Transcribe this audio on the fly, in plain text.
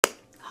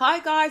Hi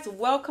guys,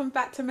 welcome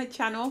back to my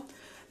channel.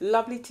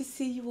 Lovely to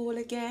see you all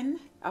again.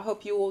 I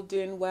hope you're all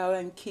doing well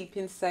and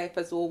keeping safe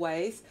as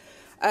always.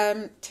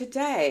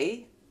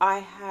 Today I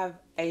have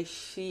a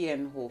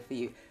Shien haul for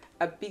you,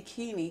 a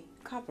bikini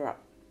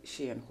cover-up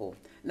Shien haul.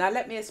 Now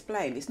let me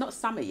explain, it's not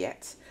summer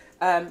yet,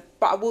 but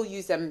I will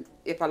use them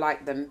if I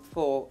like them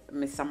for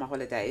my summer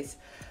holidays.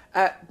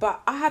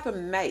 But I have a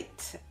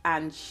mate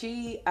and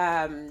she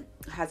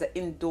has an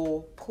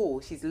indoor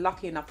pool. She's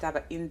lucky enough to have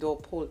an indoor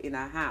pool in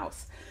her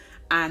house.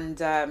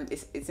 And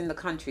it's in the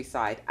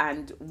countryside,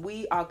 and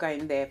we are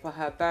going there for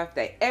her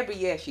birthday. Every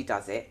year she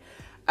does it,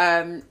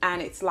 and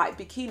it's like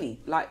bikini,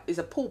 like it's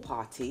a pool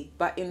party,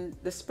 but in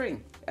the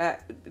spring,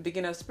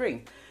 beginning of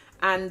spring.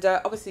 And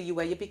obviously you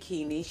wear your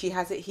bikini. She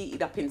has it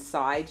heated up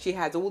inside. She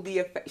has all the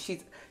effects.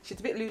 She's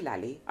a bit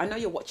loolally. I know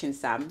you're watching,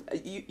 Sam.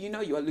 You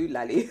know you're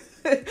loolally,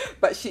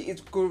 but she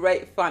is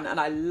great fun, and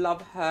I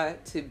love her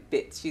to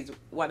bits. She's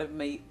one of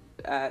my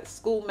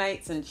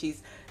schoolmates, and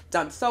she's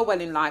done so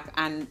well in life,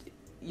 and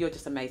you're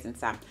just amazing,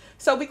 Sam.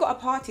 So we got a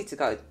party to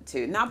go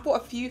to. Now I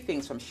bought a few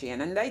things from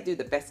Shien, and they do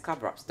the best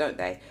cover-ups, don't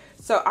they?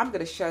 So I'm going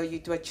to show you,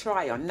 do a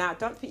try on. Now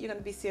don't think you're going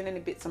to be seeing any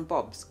bits and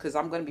bobs, because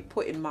I'm going to be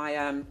putting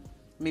my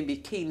my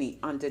bikini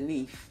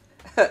underneath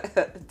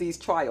these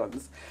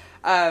try-ons.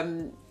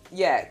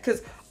 Yeah,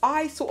 because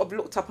I sort of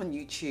looked up on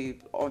YouTube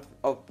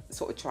of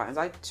sort of try-ons.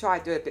 I try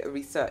to do a bit of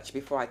research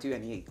before I do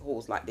any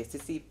hauls like this to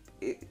see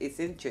if it's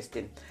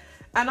interesting.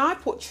 And I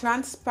put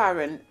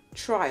transparent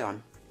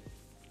try-on.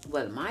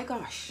 Well, my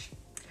gosh,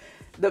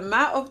 the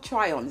amount of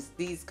try-ons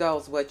these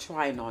girls were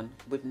trying on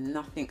with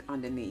nothing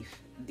underneath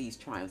these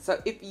try-ons.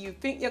 So if you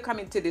think you're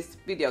coming to this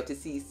video to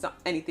see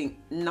anything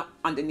not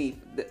underneath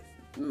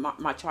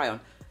my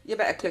try-on, you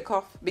better click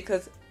off,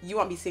 because you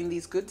won't be seeing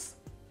these goods.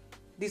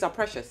 These are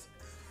precious.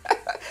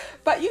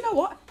 But you know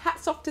what?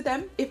 Hats off to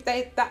them. If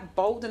they're that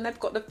bold and they've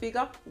got the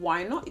figure,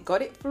 why not? You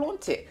got it,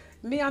 flaunt it.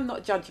 Me, I'm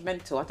not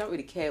judgmental. I don't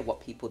really care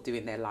what people do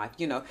in their life.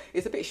 You know,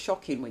 it's a bit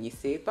shocking when you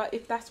see it, but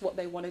if that's what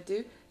they want to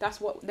do,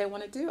 that's what they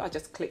want to do. I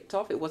just clicked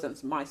off. It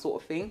wasn't my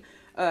sort of thing.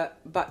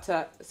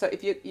 So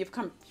if you've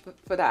come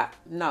for that,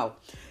 no.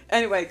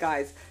 Anyway,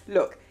 guys,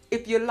 look,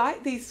 if you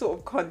like these sort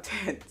of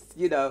contents,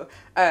 you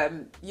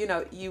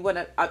want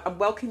to, I'm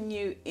welcoming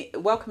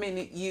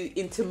you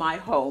into my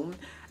home.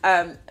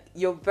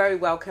 You're very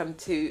welcome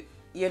to,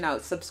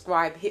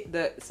 subscribe, hit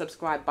the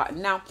subscribe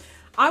button. Now,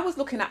 I was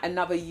looking at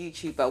another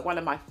YouTuber, one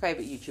of my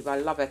favorite YouTubers. I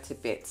love her to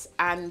bits.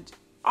 And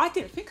I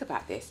didn't think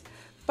about this.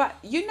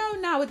 But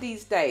now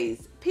these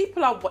days,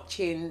 people are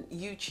watching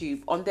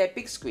YouTube on their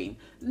big screen.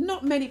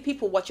 Not many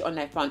people watch it on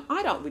their phone.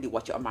 I don't really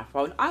watch it on my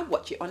phone. I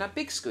watch it on a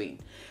big screen.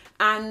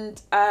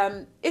 And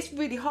it's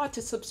really hard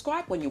to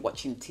subscribe when you're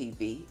watching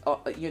TV.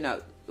 Or,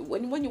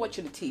 when you're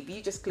watching the TV,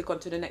 you just click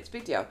onto the next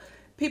video.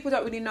 People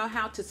don't really know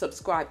how to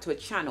subscribe to a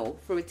channel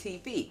through a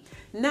TV.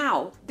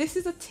 Now, this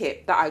is a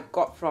tip that I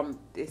got from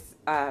this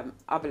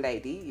other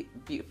lady,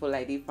 beautiful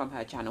lady from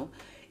her channel.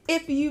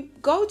 If you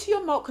go to your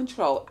remote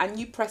control and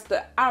you press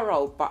the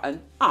arrow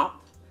button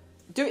up,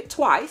 do it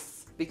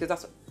twice, because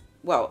that's,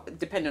 well,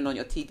 depending on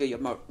your TV or your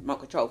remote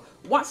control,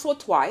 once or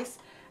twice,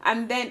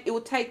 and then it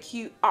will take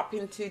you up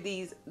into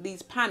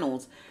these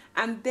panels.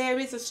 And there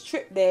is a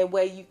strip there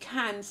where you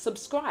can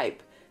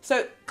subscribe.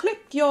 So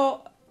click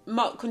your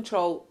remote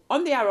control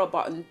on the arrow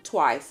button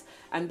twice,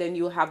 and then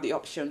you'll have the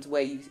options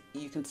where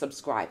you can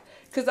subscribe.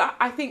 Because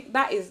I think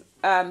that is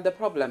the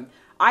problem.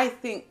 I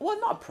think, well,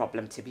 not a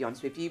problem to be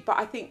honest with you, but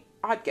I think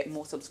I'd get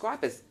more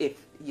subscribers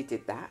if you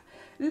did that.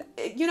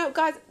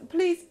 Guys,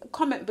 please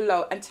comment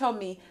below and tell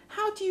me,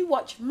 how do you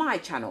watch my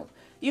channel?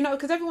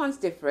 Because everyone's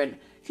different.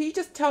 Can you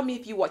just tell me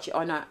if you watch it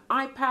on an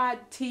iPad,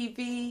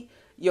 TV,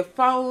 your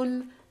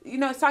phone?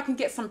 So I can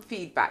get some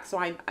feedback, so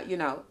I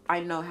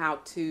know how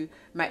to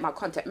make my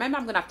content. Maybe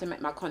I'm gonna have to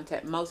make my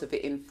content, most of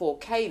it, in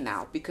 4K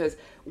now, because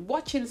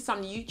watching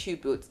some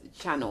YouTube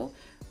channel,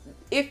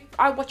 if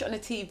I watch it on a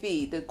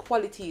TV, the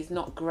quality is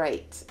not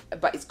great,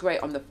 but it's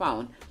great on the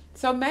phone.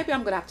 So maybe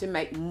I'm gonna have to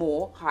make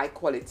more high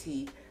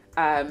quality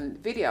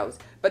videos.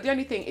 But the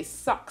only thing, it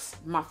sucks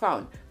my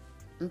phone.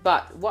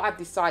 But what I've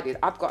decided,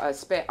 I've got a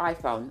spare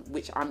iPhone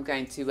which I'm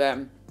going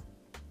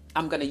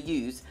to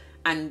use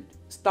and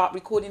start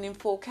recording in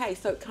 4K,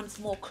 so it comes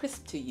more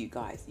crisp to you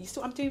guys. You see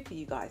what I'm doing for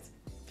you guys?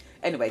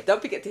 Anyway,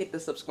 don't forget to hit the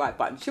subscribe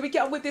button. Should we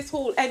get on with this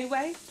haul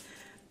anyway?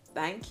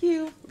 Thank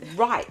you.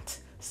 Right,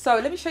 so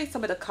let me show you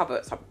some of the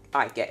cover-ups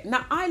I get.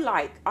 Now, I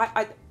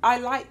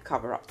like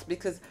cover-ups,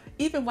 because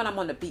even when I'm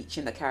on the beach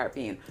in the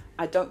Caribbean,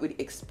 I don't really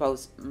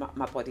expose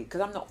my body,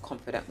 because I'm not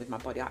confident with my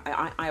body.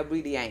 I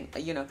really ain't.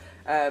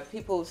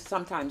 People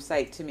sometimes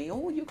say to me,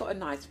 oh, you've got a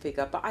nice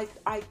figure, but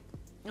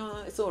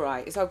it's all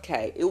right. It's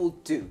okay. It will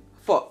do.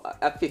 For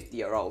a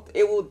 50-year-old,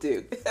 it will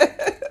do.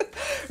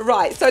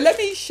 Right, so let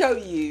me show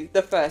you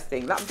the first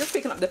thing. I'm just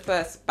picking up the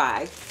first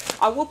bag.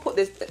 I will put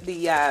the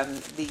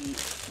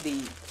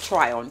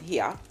try on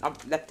here.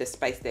 I've left the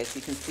space there so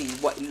you can see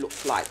what it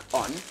looks like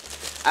on.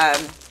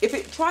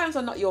 If try-ons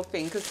are not your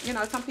thing, because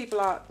some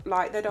people are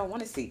like, they don't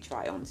want to see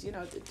try-ons.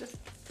 Just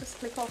just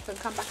click off and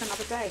come back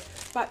another day.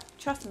 But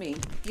trust me,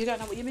 you don't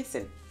know what you're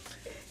missing.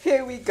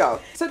 Here we go.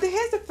 So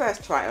here's the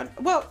first try on.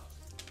 Well,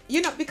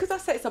 you know, because I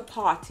say it's a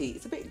party,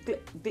 it's a bit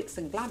glitz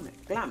and glam.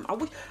 I'm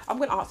going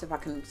to ask if I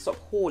can sort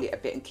of haul it a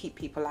bit and keep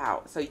people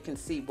out so you can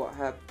see what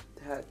her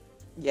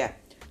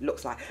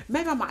looks like.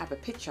 Maybe I might have a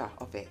picture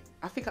of it.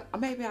 I think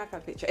maybe I have a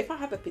picture. If I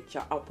have a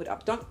picture, I'll put it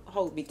up. Don't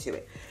hold me to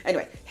it.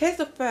 Anyway, here's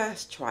the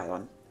first try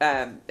on.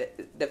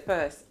 The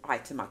first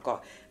item I've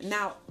got.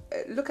 Now,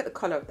 look at the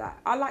colour of that.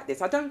 I like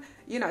this. I don't,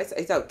 you know,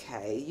 it's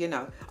okay, you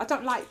know. I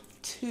don't like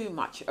too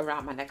much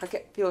around my neck. I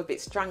feel a bit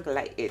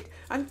strangulated.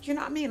 And do you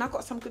know what I mean? I've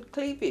got some good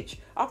cleavage.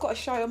 I've got to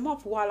show them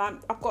off while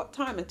I've got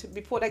time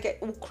before they get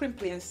all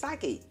crimply and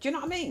saggy. Do you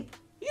know what I mean?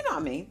 You know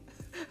what I mean?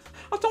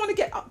 I don't want to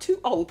get up too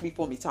old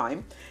before my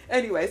time.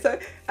 Anyway, so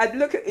and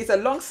look at, it's a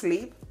long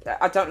sleeve.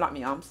 I don't like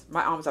my arms.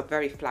 My arms are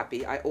very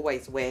flabby. I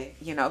always wear,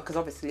 you know, because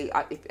obviously,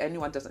 if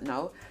anyone doesn't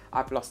know,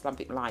 I've lost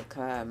something like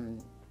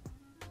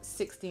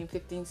 16,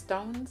 15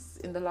 stones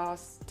in the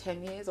last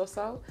 10 years or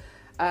so.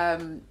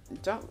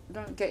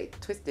 Don't get it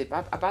twisted.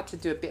 I've had to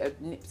do a bit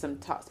of nips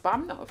and tucks, but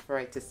I'm not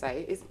afraid to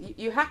say it.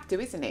 You have to,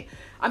 isn't it?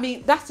 I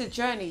mean, that's a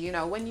journey, you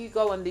know. When you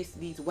go on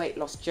these weight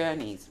loss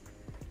journeys,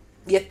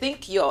 you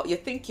think,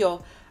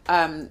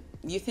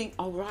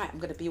 oh right, I'm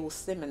going to be all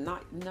slim and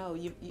not. No,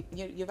 you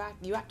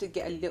have to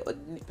get a little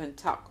nip and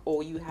tuck,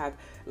 or you have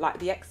like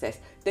the excess.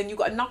 Then you've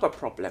got another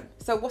problem.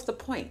 So what's the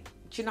point?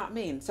 Do you know what I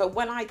mean? So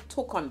when I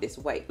took on this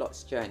weight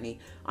loss journey,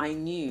 I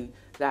knew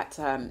that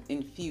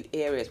in few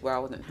areas where I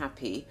wasn't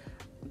happy,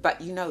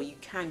 but you know, you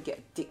can get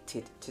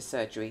addicted to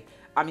surgery.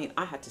 I mean,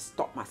 I had to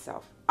stop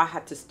myself.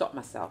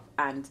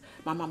 And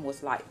my mum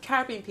was like,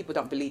 Caribbean people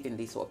don't believe in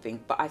these sort of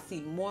things, but I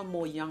see more and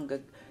more younger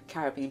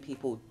Caribbean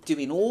people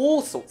doing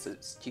all sorts of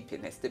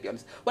stupidness, to be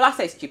honest. Well, I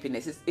say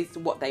stupidness, it's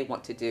what they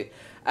want to do.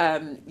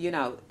 You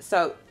know,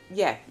 so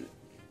yeah,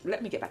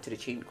 let me get back to the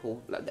tune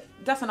call.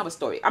 That's another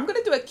story. I'm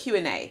going to do a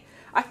Q&A.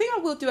 I think I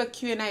will do a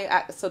Q&A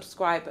at the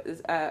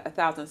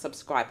 1,000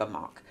 subscriber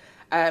mark,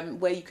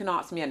 where you can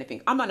ask me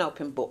anything. I'm an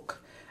open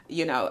book.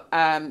 You know,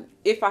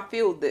 if I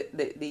feel that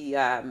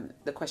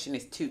the question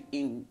is too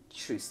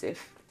intrusive,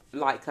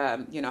 like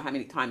you know, how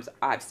many times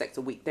I have sex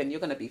a week, then you're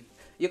gonna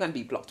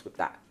be blocked with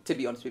that. To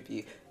be honest with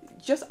you,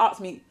 just ask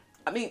me.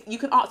 I mean, you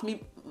can ask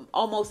me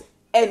almost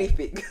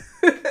anything.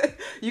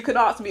 You can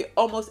ask me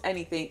almost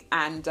anything,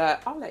 and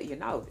I'll let you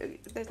know.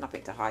 There's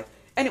nothing to hide.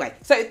 Anyway,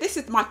 so this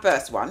is my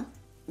first one.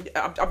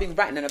 I've been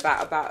ranting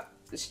about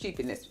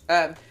stupidness.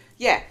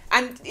 Yeah,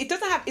 and it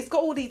doesn't have, it's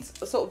got all these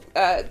sort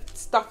of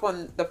stuff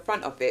on the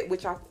front of it,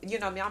 which you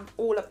know me, I'm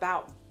all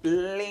about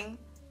bling.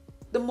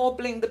 The more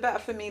bling, the better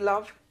for me,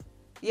 love.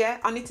 Yeah,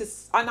 I need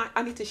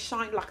to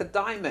shine like a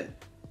diamond.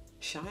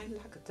 Shine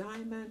like a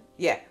diamond.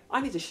 Yeah,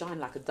 I need to shine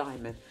like a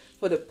diamond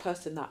for the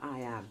person that I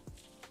am.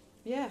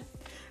 Yeah,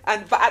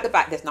 but at the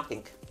back, there's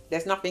nothing.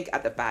 There's nothing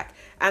at the back.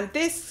 And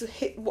this,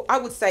 I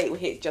would say it will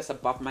hit just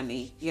above my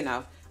knee, you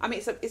know. I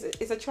mean,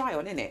 it's a try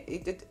on, isn't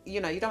it?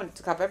 You know, you don't need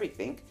to cover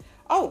everything.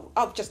 Oh,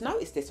 I've just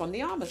noticed this on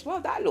the arm as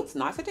well. That looks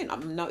nice. I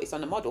didn't notice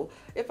on the model.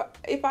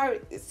 If I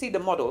see the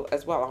model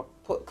as well,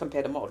 I'll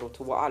compare the model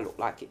to what I look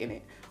like in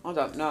it. I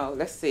don't know.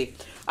 Let's see.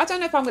 I don't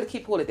know if I'm going to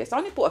keep all of this. I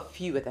only bought a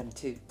few of them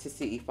to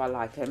see if I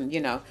like them,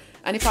 you know.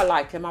 And if I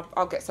like them,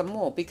 I'll get some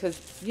more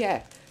because,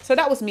 yeah. So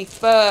that was my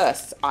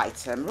first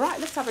item. Right,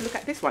 let's have a look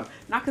at this one.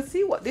 Now I can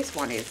see what this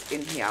one is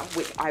in here,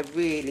 which I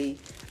really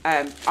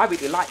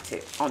liked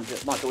it on the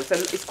model.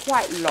 It's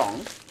quite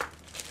long.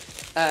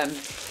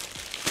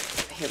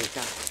 Here we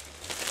go.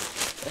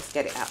 Let's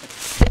get it out.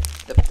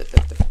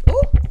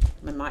 Oh,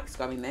 my mic's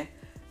going there.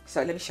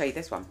 So let me show you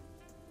this one.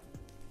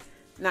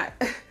 Now,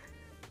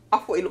 I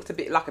thought it looked a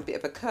bit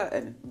of a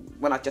curtain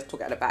when I just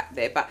took it at the back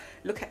there. But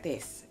look at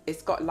this.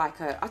 It's got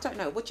like I don't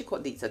know, what do you call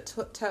these? A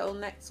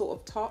turtleneck sort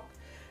of top.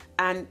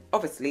 And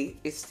obviously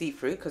it's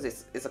see-through because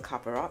it's a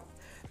cover up.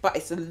 But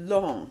it's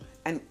long.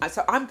 And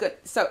so I'm good.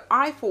 So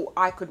I thought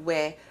I could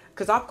wear,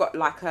 because I've got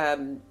like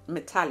a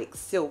metallic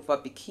silver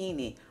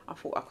bikini. I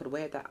thought I could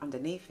wear that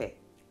underneath it.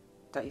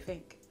 Don't you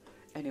think?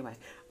 Anyway,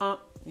 yeah,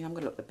 I'm going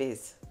to look the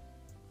biz.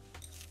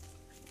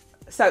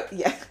 So,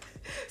 yeah.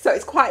 So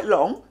it's quite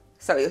long.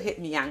 So it'll hit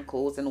me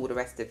ankles and all the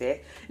rest of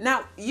it.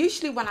 Now,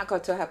 usually when I go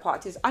to her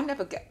parties, I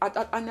never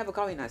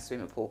go in her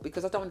swimming pool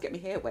because I don't want to get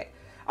my hair wet.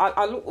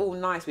 I look all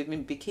nice with my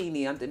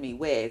bikini under me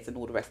wears and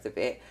all the rest of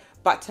it.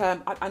 But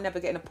I never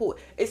get in a pool.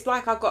 It's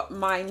like I got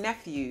my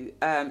nephew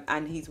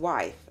and his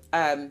wife.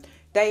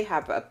 They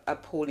have a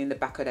pool in the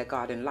back of their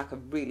garden, like a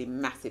really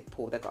massive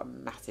pool. They've got a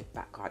massive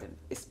back garden.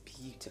 It's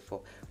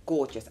beautiful,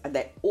 gorgeous. And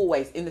they're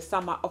always, in the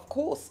summer, of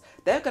course,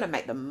 they're going to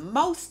make the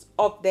most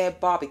of their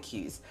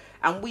barbecues.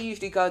 And we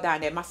usually go down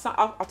there. My son,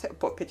 I'll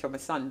put a picture of my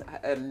son,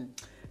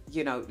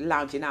 you know,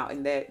 lounging out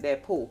in their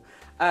pool.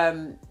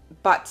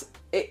 But,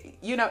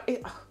 you know,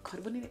 oh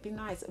God, wouldn't it be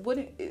nice?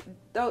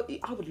 Though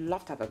I would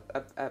love to have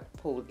a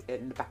pool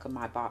in the back of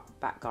my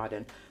back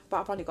garden. But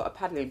I've only got a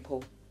paddling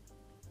pool.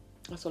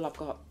 That's all I've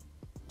got.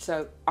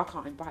 So I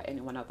can't invite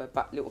anyone over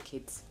but little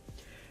kids.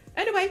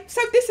 Anyway, so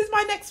this is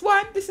my next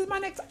one. This is my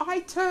next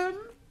item.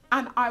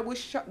 and I will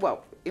show,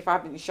 well, if I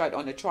haven't showed it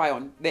on a try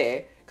on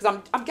there,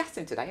 because I'm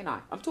gassing today, and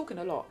I'm talking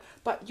a lot,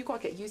 but you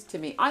got to get used to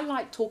me. I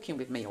like talking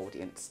with my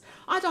audience.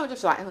 I don't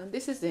just like, oh,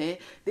 this is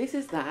it, this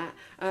is that,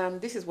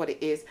 this is what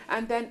it is,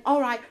 and then, all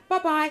right,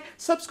 bye-bye,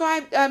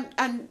 subscribe,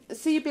 and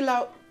see you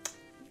below.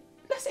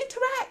 Let's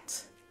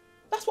interact.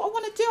 That's what I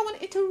want to do. I want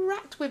to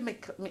interact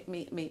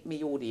with my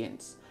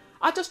audience.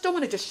 I just don't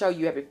want to just show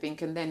you everything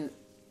and then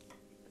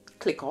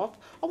click off.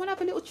 I want to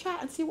have a little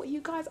chat and see what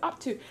you guys are up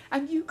to.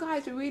 And you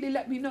guys really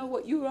let me know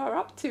what you are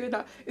up to.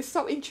 And it's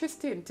so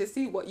interesting to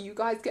see what you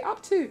guys get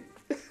up to.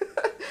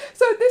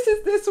 So this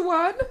is this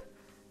one.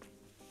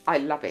 I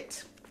love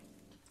it.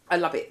 I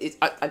love it.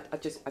 I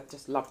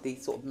just love the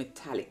sort of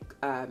metallic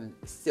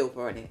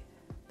silver in it.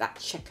 That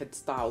checkered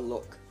style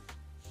look.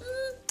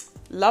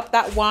 Love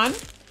that one.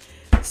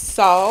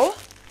 So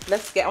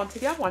let's get on to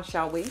the other one,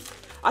 shall we?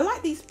 I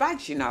like these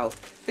bags, you know,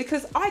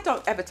 because I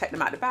don't ever take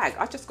them out of the bag.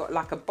 I just got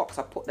like a box.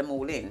 I put them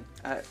all in,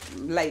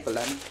 label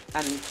them,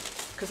 and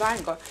because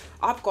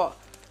I've got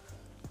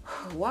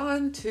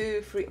 1,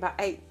 2, 3, about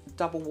 8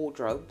 double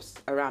wardrobes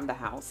around the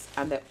house,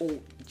 and they're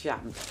all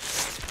jammed.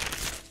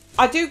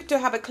 I do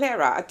have a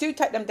clear out. I do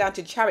take them down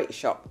to charity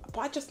shop, but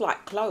I just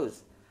like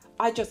clothes.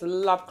 I just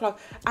love clothes,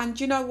 and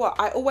you know what?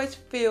 I always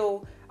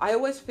feel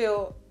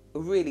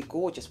really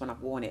gorgeous when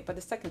I've worn it, but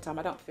the second time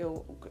I don't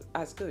feel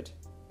as good.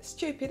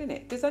 Stupid, isn't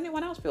it? Does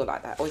anyone else feel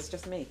like that, or is it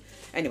just me?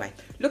 Anyway,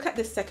 look at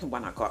this second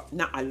one I got.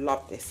 Now I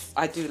love this.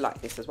 I do like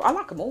this as well. I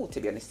like them all,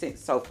 to be honest, since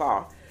so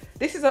far.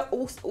 This is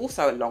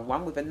also a long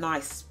one with a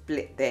nice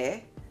split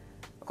there.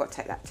 I've got to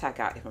take that tag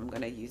out if I'm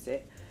going to use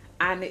it.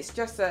 And it's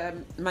just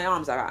my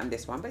arms are out on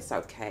this one, but it's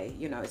okay.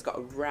 You know, it's got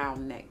a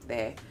round neck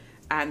there,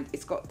 and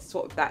it's got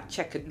sort of that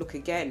checkered look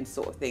again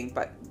sort of thing,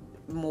 but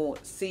more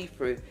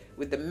see-through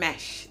with the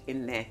mesh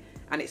in there,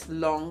 and it's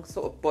long,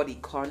 sort of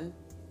bodycon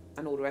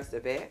and all the rest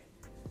of it.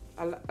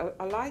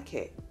 I like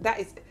it.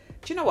 That is, do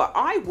you know what?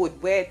 I would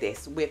wear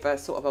this with a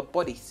sort of a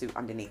bodysuit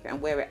underneath it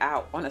and wear it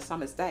out on a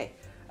summer's day.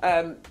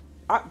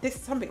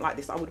 Something like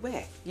this I would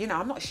wear. You know,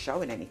 I'm not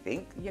showing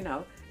anything. You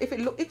know,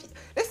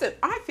 listen,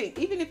 I think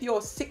even if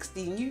you're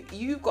 16,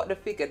 you've got the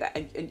figure that,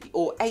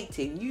 or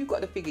 18, you've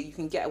got the figure you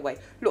can get away.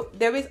 Look,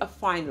 there is a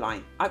fine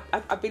line.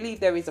 I believe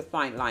there is a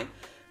fine line.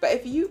 But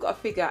if you got a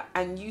figure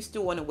and you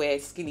still want to wear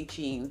skinny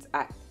jeans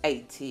at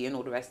 80 and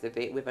all the rest of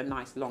it with a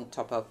nice long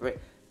top over it,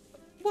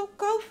 well,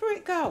 go for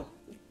it, girl.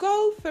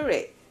 Go for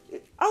it.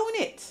 Own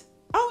it.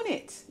 Own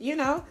it. You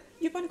know,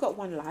 you've only got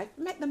one life.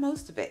 Make the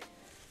most of it.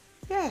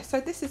 Yeah,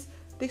 so this is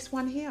this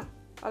one here.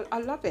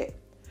 I love it.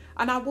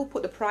 And I will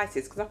put the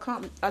prices,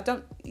 because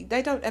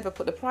they don't ever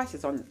put the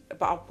prices on,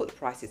 but I'll put the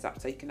prices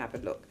up so you can have a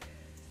look.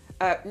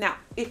 Now,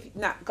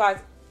 guys,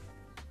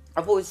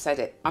 I've always said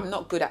it. I'm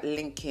not good at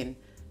linking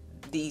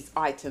these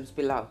items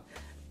below.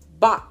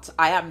 But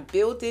I am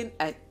building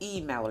an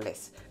email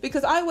list,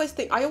 because I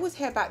always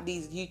hear about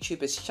these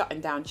YouTubers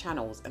shutting down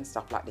channels and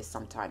stuff like this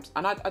sometimes.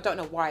 And I don't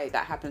know why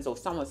that happens, or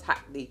someone's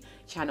hacked the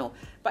channel.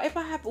 But if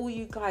I have all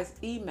you guys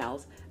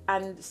emails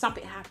and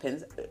something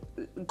happens,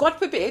 God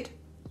forbid,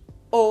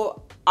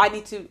 or I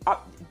need to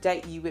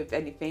update you with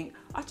anything,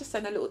 I just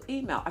send a little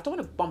email. I don't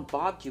want to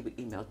bombard you with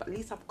emails, but at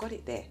least I've got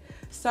it there.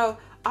 So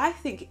I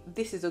think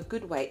this is a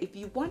good way. If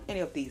you want any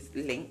of these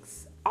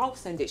links, I'll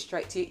send it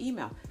straight to your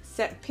email.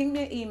 Ping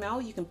me an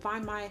email. You can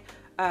find my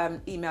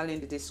email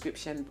in the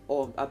description,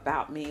 or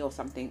about me or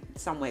something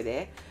somewhere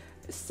there.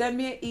 Send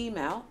me an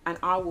email and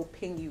I will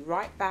ping you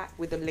right back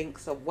with the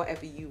links of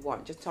whatever you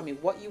want. Just tell me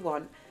what you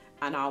want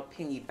and I'll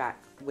ping you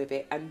back with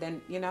it. And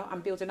then, you know,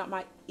 I'm building up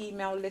my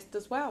email list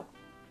as well.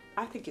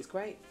 I think it's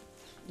great.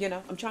 You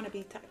know, I'm trying to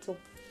be tactile.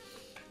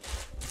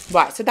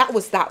 Right, so that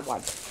was that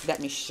one. Let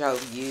me show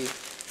you.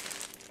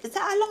 Is that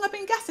how long I've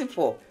been gassing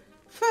for?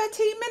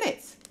 13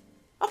 minutes.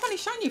 I've only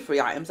shown you 3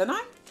 items, haven't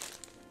I?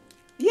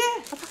 Yeah,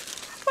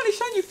 I've only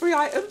shown you 3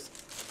 items.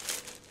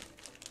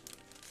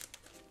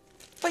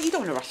 But you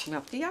don't want to rush me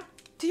off, do you?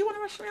 Do you want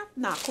to rush me off?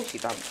 No, of course you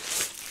don't.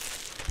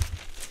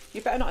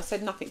 You better not have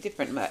said nothing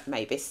different,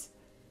 Mavis.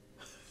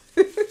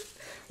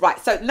 Right,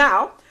 so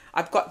now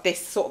I've got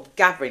this sort of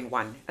gathering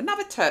one.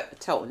 Another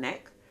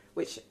turtleneck,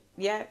 which,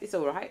 yeah, it's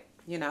all right,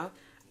 you know.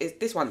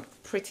 This one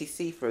pretty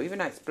see-through. Even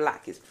though it's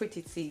black, it's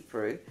pretty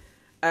see-through.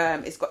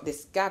 It's got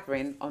this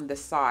gathering on the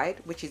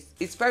side, which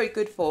is very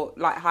good for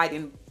like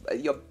hiding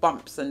your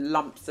bumps and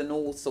lumps and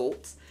all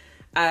sorts.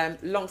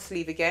 Long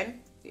sleeve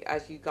again,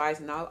 as you guys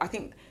know. I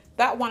think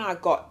that one I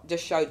got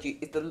just showed you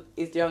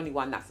is the only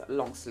one that's a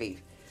long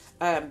sleeve.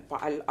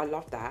 But I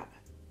love that.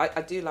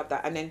 I do love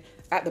that. And then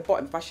at the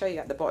bottom, if I show you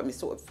at the bottom, it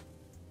sort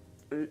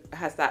of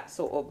has that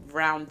sort of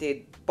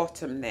rounded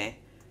bottom there.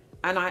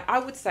 And I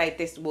would say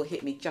this will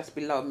hit me just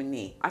below my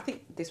knee. I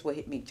think this will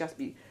hit me just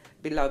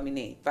below my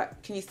knee.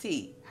 But can you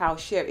see how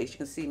sheer it is? You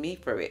can see me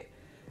through it.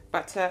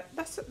 But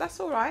that's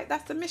all right.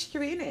 That's the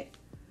mystery in it.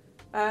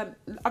 I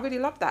really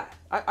love that.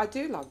 I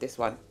do love this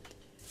one.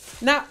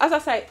 Now, as I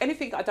say,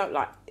 anything I don't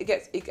like, it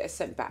gets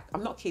sent back.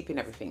 I'm not keeping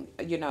everything.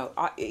 You know,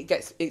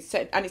 it's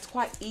sent, and it's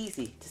quite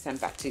easy to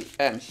send back to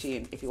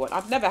Shien if you want.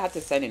 I've never had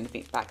to send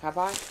anything back, have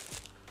I?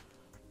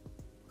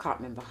 Can't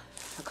remember.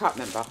 I can't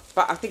remember.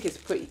 But I think it's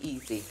pretty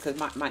easy because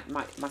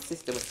my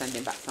sister was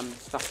sending back some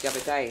stuff the other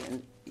day,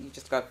 and you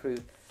just go through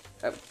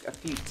a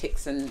few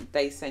ticks and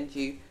they send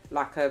you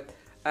like a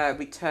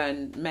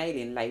return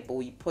mailing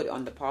label. You put it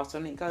on the parcel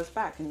and it goes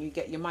back and you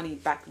get your money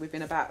back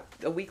within about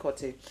a week or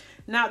two.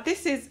 Now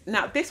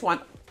this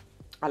one,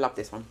 I love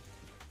this one.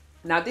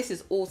 Now this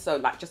is also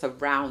like just a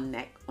round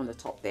neck on the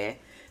top there.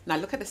 Now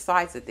look at the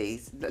size of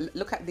these.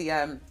 Look at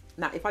the,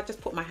 now if I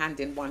just put my hand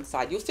in one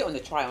side, you'll see it on the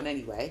try on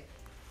anyway.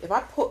 If I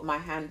put my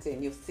hand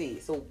in, you'll see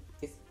it's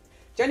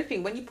the only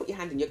thing, when you put your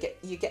hand in, you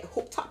get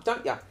hooked up,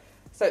 don't you?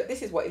 So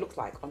this is what it looks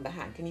like on the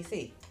hand. Can you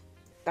see?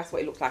 That's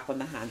what it looks like on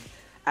the hand.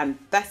 And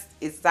that's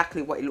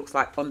exactly what it looks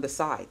like on the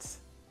sides.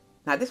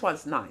 Now this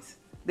one's nice.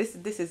 This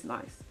is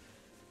nice.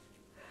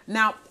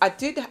 Now I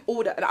did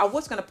order, and I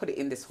was going to put it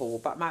in this haul,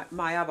 but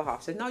my other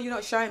half said, no, you're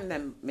not showing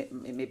them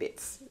me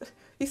bits.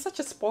 He's such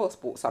a spoil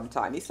sport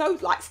sometimes. He's so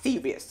like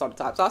serious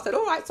sometimes. So I said,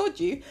 all right, sod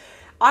you.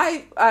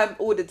 I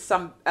ordered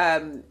some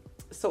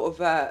sort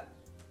of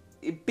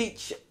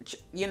beach,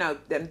 you know,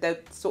 the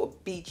sort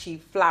of beachy,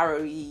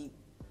 flowery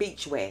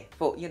beach wear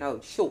for, you know,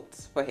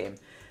 shorts for him.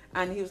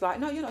 And he was like,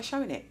 no, you're not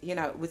showing it, you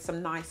know, with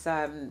some nice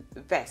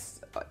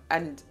vests.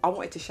 And I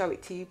wanted to show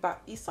it to you,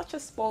 but he's such a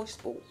spoil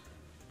sport.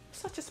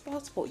 Such a spoil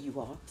sport you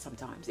are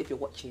sometimes, if you're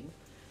watching.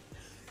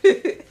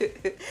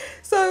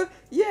 So,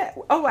 yeah.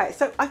 All right.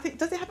 So I think,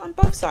 does it have on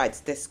both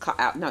sides, this cut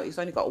out? No, it's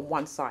only got on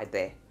one side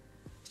there.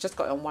 It's just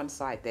got on one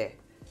side there.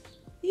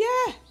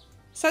 Yeah.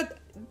 So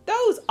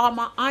those are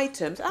my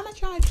items. How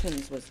much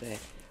items was there?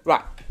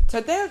 Right.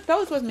 So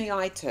those was my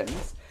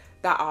items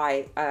that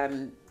I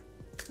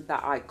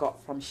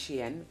got from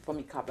Shien for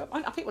my cover.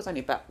 I think it was only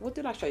about, what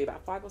did I show you,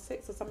 about 5 or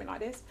 6 or something like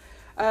this.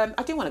 I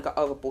didn't want to go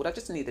overboard. I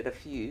just needed a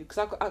few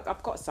because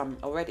I've got some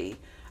already.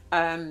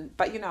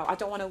 But you know, I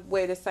don't want to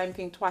wear the same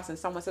thing twice. And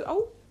someone said,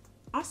 oh,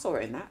 I saw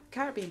it in that.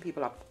 Caribbean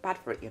people are bad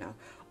for it, you know.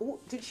 Oh,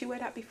 did she wear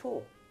that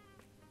before?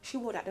 She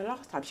wore that the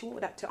last time. She wore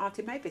that to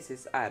Auntie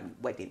Mavis's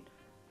wedding.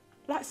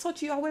 Like,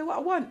 sod you, I wear what I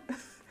want.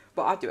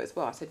 But I do it as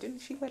well. I said, didn't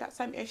she wear that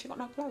same and she got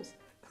no clothes?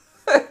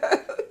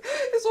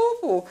 It's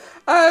awful.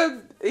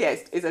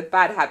 Yes, it's a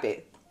bad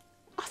habit.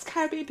 Us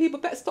Caribbean people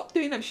better stop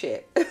doing them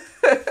shit.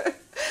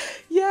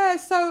 Yeah,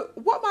 so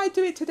what am I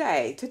doing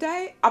today?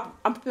 Today,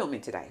 I'm filming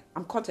today.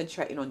 I'm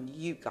concentrating on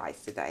you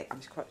guys today. I'm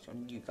just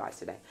concentrating on you guys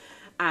today.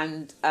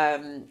 And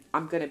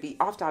I'm going to be,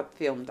 after I've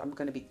filmed, I'm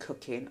going to be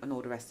cooking and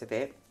all the rest of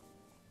it.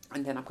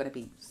 And then I'm going to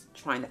be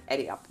trying to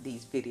edit up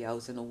these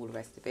videos and all the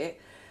rest of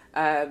it.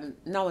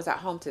 No one's at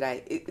home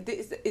today.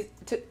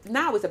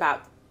 Now it's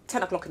about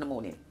 10 o'clock in the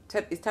morning.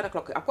 It's 10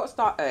 o'clock. I've got to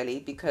start early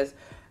because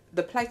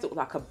the place looks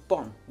like a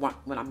bomb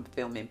when I'm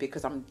filming,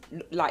 because I'm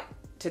like,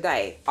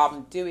 today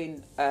I'm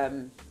doing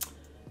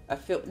a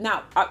film.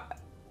 Now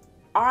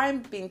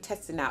I'm been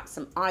testing out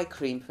some eye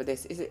cream for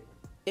this. Is it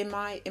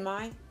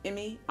IMI,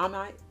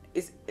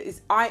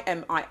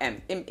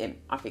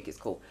 I think it's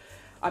called.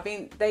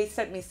 They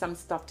sent me some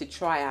stuff to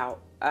try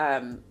out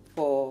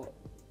for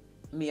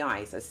me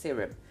eyes, a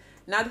serum.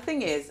 Now the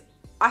thing is,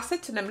 I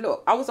said to them,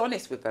 look, I was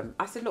honest with them.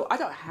 I said, look, I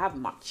don't have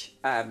much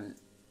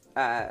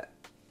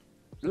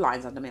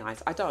lines under my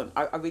eyes.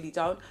 I really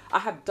don't. I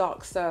have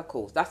dark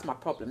circles. That's my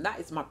problem. That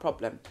is my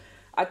problem.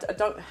 I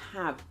don't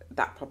have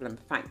that problem,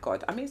 thank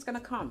God. I mean, it's going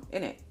to come,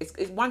 innit?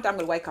 It's one day I'm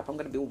going to wake up, I'm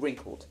going to be all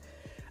wrinkled.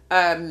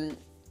 And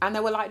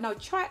they were like, no,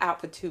 try it out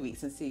for 2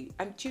 weeks and see.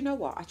 And do you know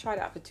what? I tried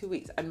it out for 2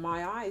 weeks and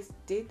my eyes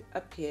did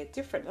appear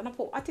different. And I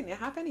thought, I didn't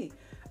have any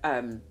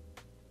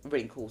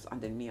wrinkles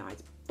under my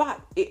eyes.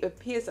 But it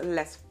appears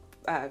less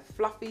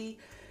fluffy.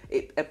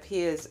 It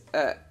appears,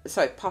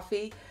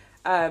 puffy.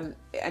 And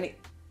it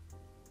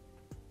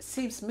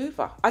seems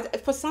smoother.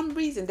 For some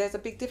reason, there's a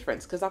big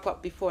difference because I've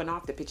got before and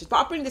after pictures. But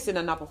I'll bring this in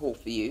another haul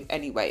for you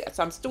anyway.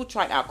 So I'm still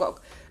trying out. I've got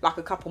like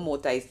a couple more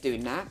days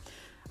doing that.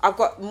 I've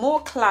got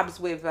more collabs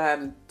with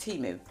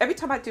Temu. Every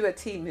time I do a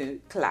Temu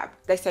collab,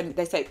 they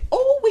say,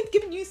 oh, we've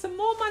given you some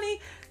more money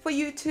for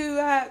you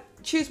to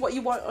choose what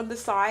you want on the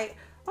site.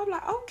 I'm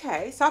like,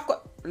 okay. So I've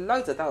got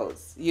loads of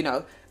those, you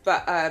know.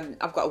 But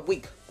I've got a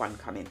wig one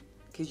coming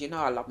because, you know,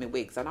 I love my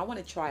wigs and I want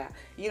to try out.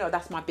 You know,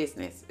 that's my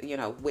business, you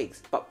know,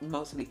 wigs, but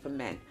mostly for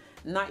men.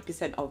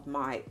 90% of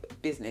my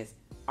business,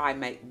 I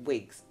make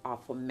wigs, are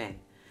for men.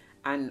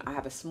 And I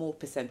have a small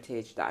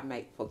percentage that I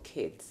make for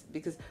kids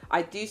because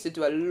I used to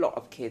do a lot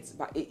of kids,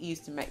 but it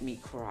used to make me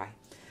cry.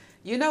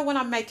 You know, when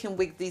I'm making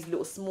wigs, these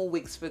little small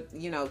wigs for,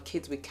 you know,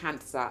 kids with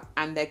cancer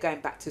and they're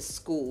going back to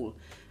school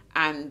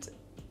and,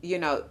 you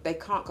know, they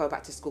can't go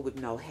back to school with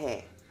no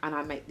hair. And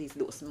I make these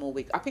little small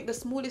wigs. I think the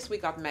smallest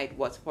wig I've made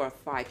was for a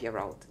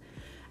 5-year-old.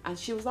 And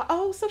she was like,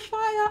 oh, Sophia,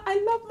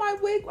 I love my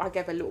wig. I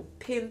gave her little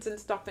pins and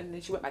stuff. And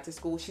then she went back to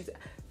school.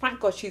 Thank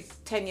God, she's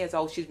 10 years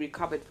old. She's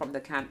recovered from the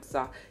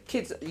cancer.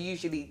 Kids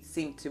usually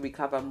seem to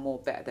recover more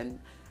better than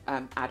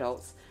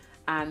adults.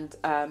 And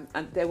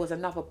there was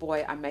another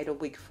boy I made a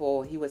wig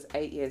for. He was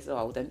 8 years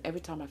old. And every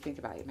time I think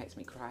about it, it makes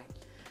me cry.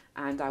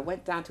 And I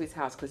went down to his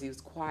house because he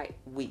was quite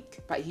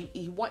weak. But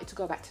he wanted to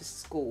go back to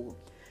school.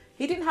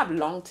 He didn't have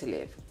long to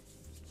live.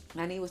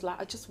 And he was like,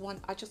 I just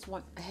want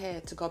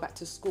hair to go back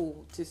to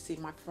school to see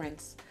my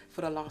friends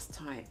for the last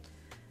time.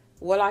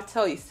 Well, I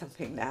tell you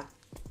something now.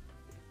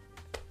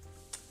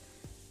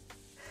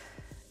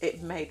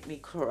 It made me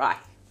cry.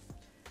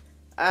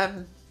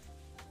 I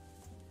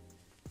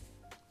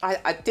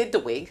did the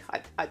wig.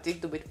 I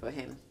did the wig for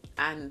him.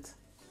 And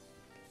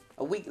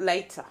a week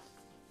later,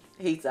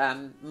 his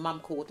mum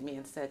called me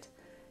and said,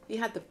 he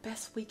had the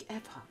best week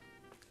ever.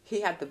 He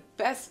had the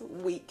best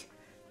week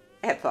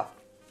ever.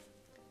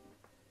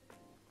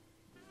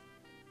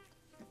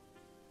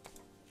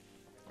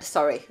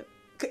 Sorry,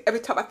 every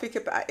time I think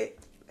about it,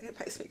 it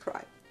makes me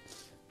cry.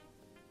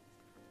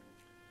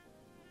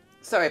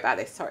 Sorry about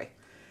this, sorry.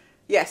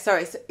 Yeah,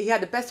 sorry, so he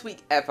had the best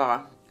week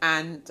ever.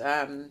 And,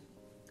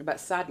 but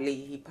sadly,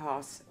 he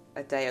passed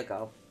a day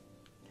ago.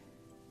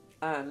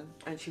 And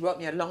she wrote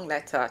me a long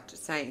letter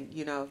saying,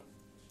 you know,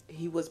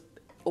 he was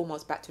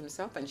almost back to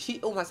himself, and she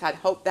almost had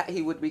hope that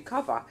he would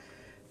recover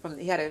from,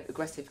 he had an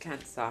aggressive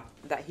cancer,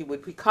 that he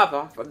would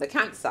recover from the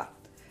cancer.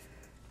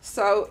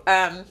 So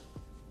I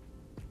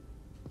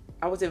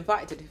was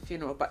invited to the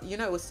funeral, but you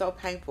know, it was so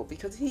painful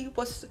because he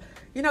was,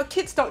 you know,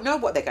 kids don't know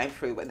what they're going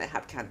through when they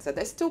have cancer.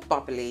 They're still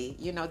bubbly,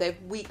 you know, they're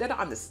weak, they don't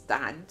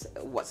understand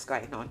what's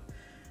going on.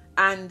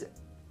 And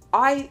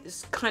I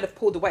kind of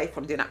pulled away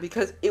from doing that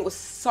because it was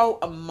so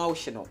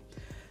emotional.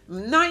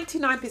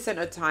 99% of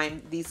the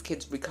time, these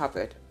kids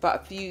recovered,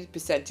 but a few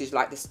percentage,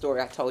 like the story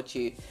I told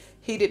you,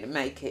 he didn't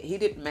make it. He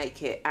didn't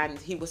make it, and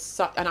he was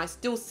such. And I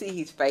still see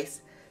his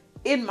face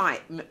in my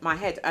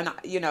head, and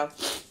you know,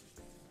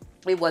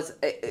 it was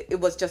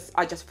just.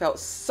 I just felt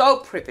so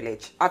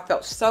privileged. I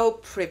felt so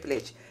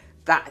privileged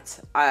that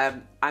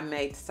I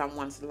made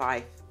someone's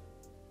life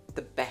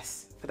the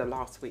best for the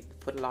last week.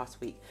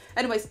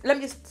 Anyways, let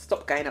me just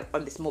stop going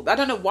on this more. I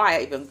don't know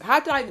why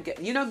how did I even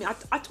get, you know me,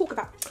 I talk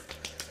about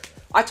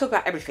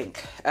everything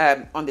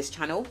on this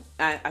channel.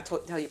 I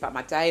tell you about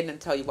my day and then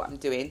tell you what I'm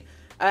doing.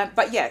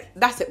 But yeah,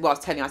 that's it. What I was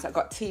telling you, I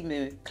got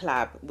Temu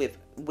collab with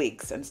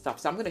wigs and stuff.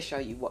 So I'm going to show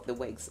you what the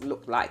wigs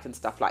look like and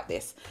stuff like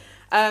this.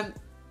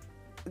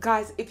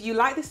 Guys, if you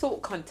like this sort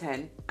of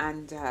content,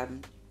 and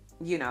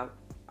you know,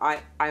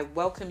 I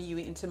welcome you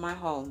into my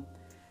home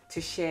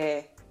to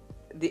share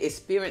the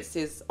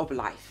experiences of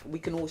life. We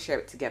can all share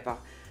it together,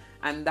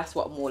 and that's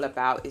what I'm all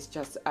about. Is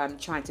just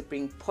trying to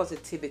bring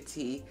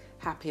positivity,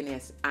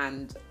 happiness,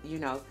 and you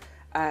know,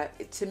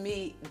 to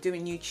me,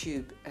 doing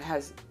YouTube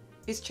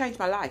it's changed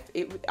my life.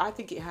 I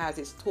think it has.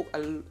 It's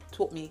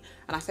taught me,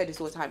 and I say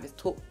this all the time, it's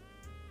taught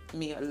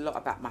me a lot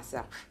about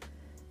myself.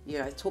 You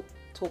know, it's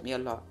taught me a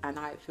lot, and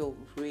I feel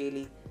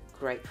really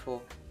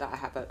grateful that I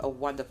have a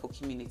wonderful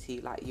community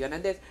like you.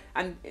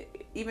 And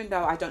even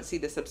though I don't see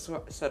the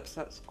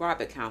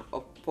subscriber count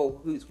for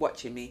who's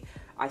watching me,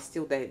 I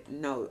still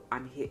know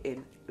I'm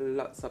hitting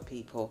lots of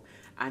people.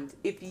 And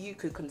if you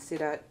could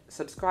consider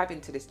subscribing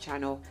to this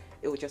channel,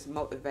 it will just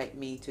motivate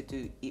me to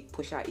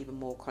push out even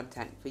more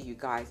content for you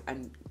guys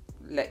and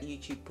let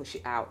YouTube push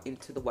it out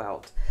into the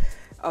world.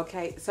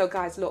 Okay, so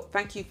guys, look,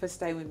 thank you for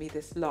staying with me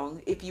this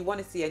long. If you want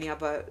to see any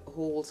other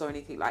hauls or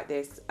anything like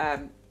this,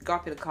 go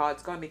up in the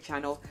cards, go on my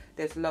channel.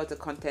 There's loads of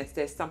contents.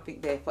 There's something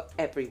there for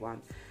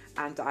everyone.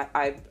 And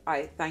I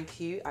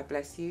thank you. I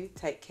bless you.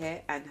 Take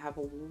care and have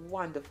a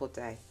wonderful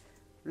day.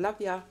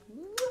 Love ya.